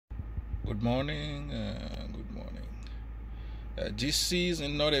Good morning. Good morning. This is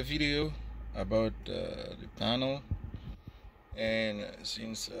another video about the panel, and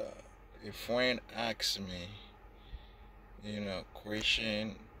since a friend asked me,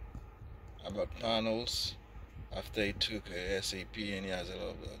 question about panels after he took a ASCP and he has a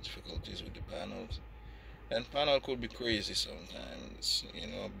lot of difficulties with the panels, and panel could be crazy sometimes,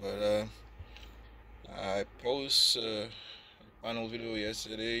 but I post a panel video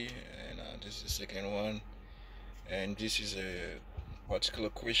yesterday, and this is the second one. And this is a particular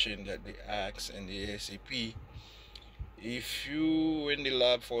question that they ask in the ASCP. If you in the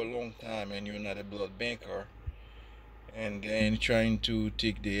lab for a long time and you're not a blood banker, and then trying to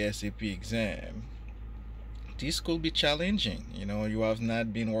take the ASCP exam, this could be challenging. You have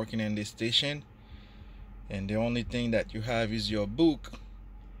not been working in the station, and the only thing that you have is your book.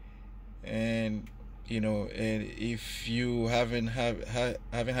 And and if you haven't had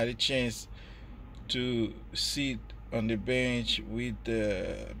a chance to sit on the bench with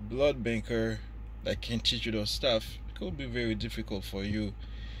the blood banker that can teach you those stuff, it could be very difficult for you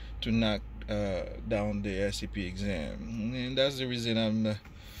to knock down the ASCP exam. And that's the reason I'm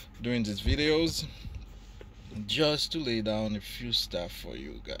doing these videos, just to lay down a few stuff for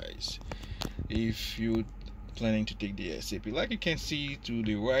you guys if you planning to take the ASCP. Like you can see to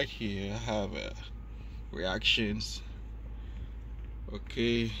the right here, I have reactions.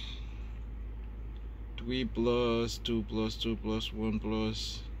 Okay, 3 plus 2 plus 2 plus 1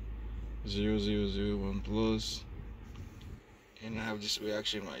 plus 0 0 0 1 plus, and I have this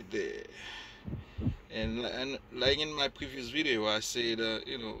reaction right there. And like in my previous video, I said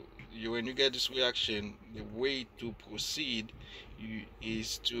when you get this reaction, the way to proceed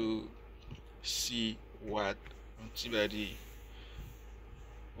is to see what antibody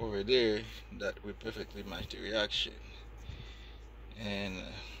over there that will perfectly match the reaction. And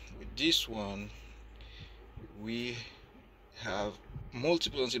with this one, we have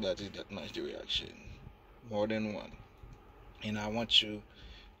multiple antibodies that match the reaction, more than one. And I want you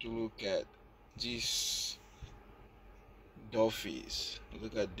to look at these Duffy's.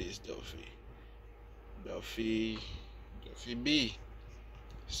 Look at this Duffy B.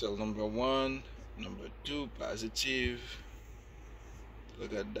 Cell number 1, number 2 positive.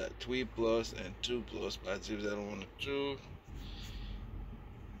 Look at that, 3 plus and 2 plus positive, that one 2.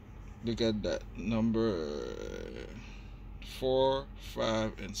 Look at that, number 4,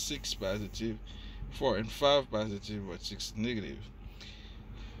 5, and 6 positive, 4 and 5 positive, but 6 negative.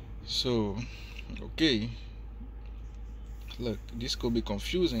 So, okay, look, this could be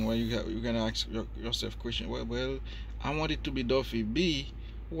confusing when you're gonna ask yourself question. Well, I want it to be Duffy B.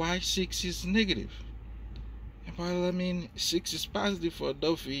 Why 6 is negative? Well, I mean, 6 is positive for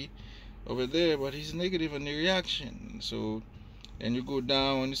Duffy over there, but he's negative in the reaction. So, and you go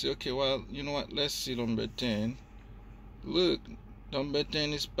down and you say, okay, well, you know what? Let's see number 10. Look, number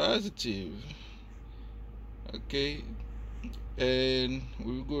 10 is positive. Okay, and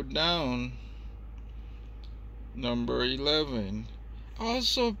we go down. Number 11,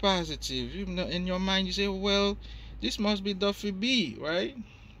 also positive. In your mind, you say, well, this must be Duffy B, right?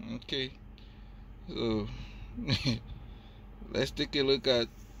 Okay, so let's take a look at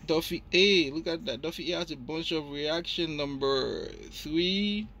Duffy A. Look at that. Duffy A has a bunch of reaction. Number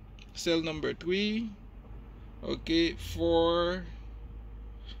 3, cell number 3. Okay, 4.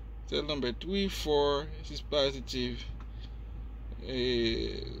 Cell number 3, 4. This is positive.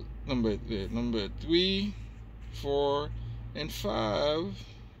 Number 3, 4, and 5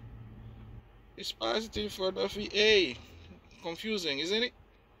 is positive for Duffy A. Confusing, isn't it?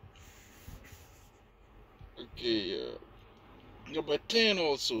 Okay, number 10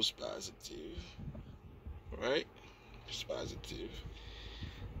 also is positive, right? It's positive.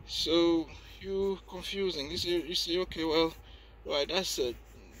 So you confusing. You say, okay, well, right, that's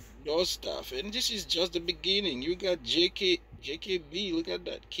those stuff, and this is just the beginning. You got JKB. Look at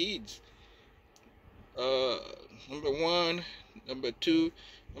that, kids. Number 1, number 2,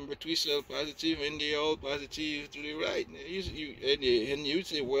 number 3 cell positive, and they all positive to the right. And you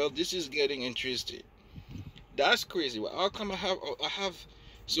say, well, this is getting interesting. That's crazy. Well, how come I have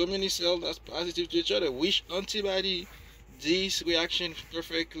so many cells that's positive to each other? Which antibody this reaction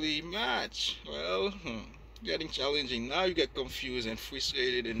perfectly match? Well, getting challenging. Now you get confused and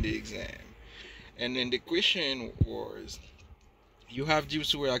frustrated in the exam. And then the question was, you have these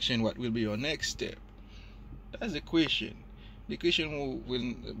two reaction, what will be your next step? That's the question. The question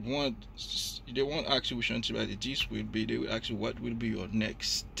they won't ask you which antibody this will be. They will ask you what will be your next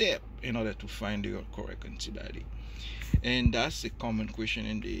step in order to find your correct antibody. And that's a common question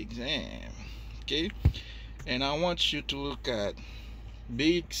in the exam. Okay, and I want you to look at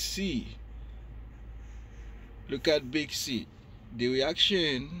Big C. Look at big C. The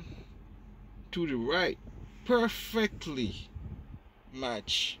reaction to the right perfectly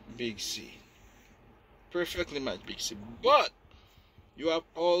match big C. Perfectly match big C. But you have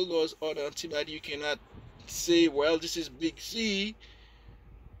all those other antibodies. You cannot say, well, this is big C,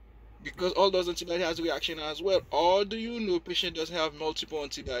 because all those antibodies has reaction as well. Or do you know patient doesn't have multiple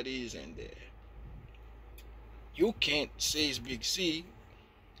antibodies in there? You can't say it's big C,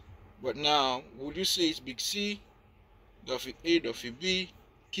 but now would you say it's big C, Duffy A, Duffy B,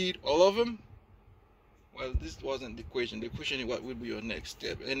 kid, all of them? Well, this wasn't the question. The question is what will be your next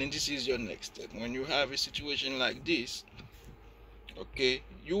step, and then this is your next step. When you have a situation like this, okay,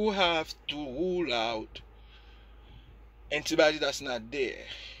 you have to rule out antibody that's not there.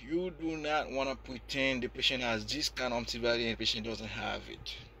 You do not want to pretend the patient has this kind of antibody and the patient doesn't have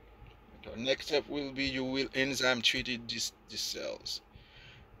it. The next step will be you will enzyme treated these cells.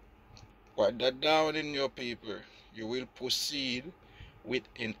 Write that down in your paper. You will proceed with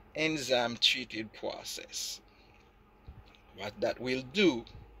an enzyme treated process. What that will do,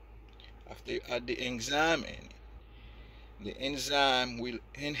 after you add the enzyme in, the enzyme will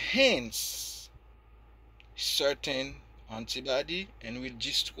enhance certain antibody and will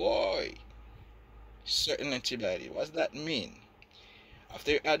destroy certain antibody. What does that mean?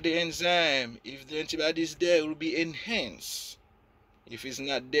 After you add the enzyme, if the antibody is there, it will be enhanced. If it's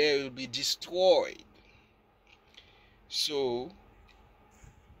not there, it will be destroyed. So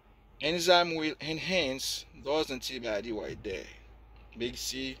enzyme will enhance those antibody right there. Big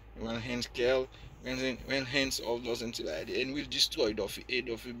C will enhance Kel, will enhance all those antibody, and will destroy Duffy A,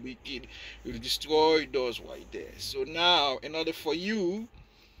 Duffy B kid, will destroy those right there. So now, in order for you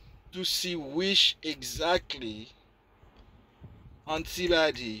to see which exactly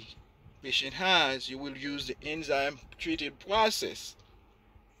antibody patient has, you will use the enzyme treated process.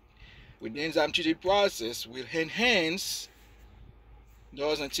 With the enzyme treated process, will enhance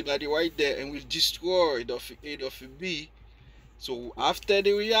those antibody right there and will destroy Duffy A, Duffy B. So after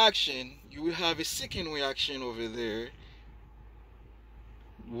the reaction, you will have a second reaction over there,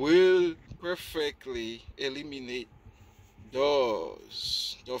 will perfectly eliminate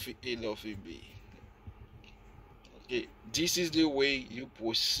those Duffy A, Duffy B. Okay, this is the way you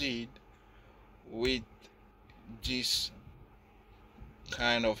proceed with this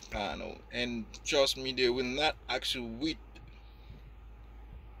kind of panel, and trust me, they will not ask you which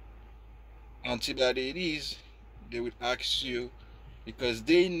antibody it is. They will ask you, because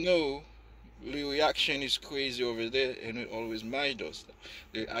they know the reaction is crazy over there and will always mind us.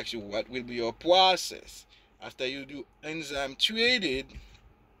 They ask you what will be your process. After you do enzyme treated,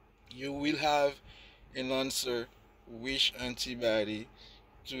 you will have an answer which antibody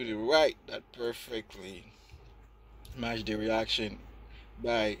to the right that perfectly match the reaction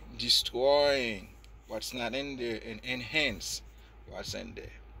by destroying what's not in there and enhance what's in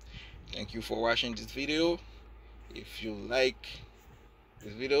there. Thank you for watching this video. If you like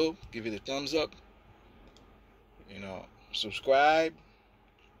this video, give it a thumbs up, subscribe,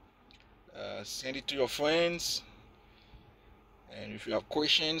 send it to your friends, and if you have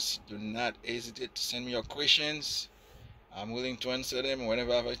questions, do not hesitate to send me your questions. I'm willing to answer them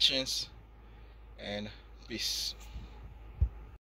whenever I have a chance, and peace.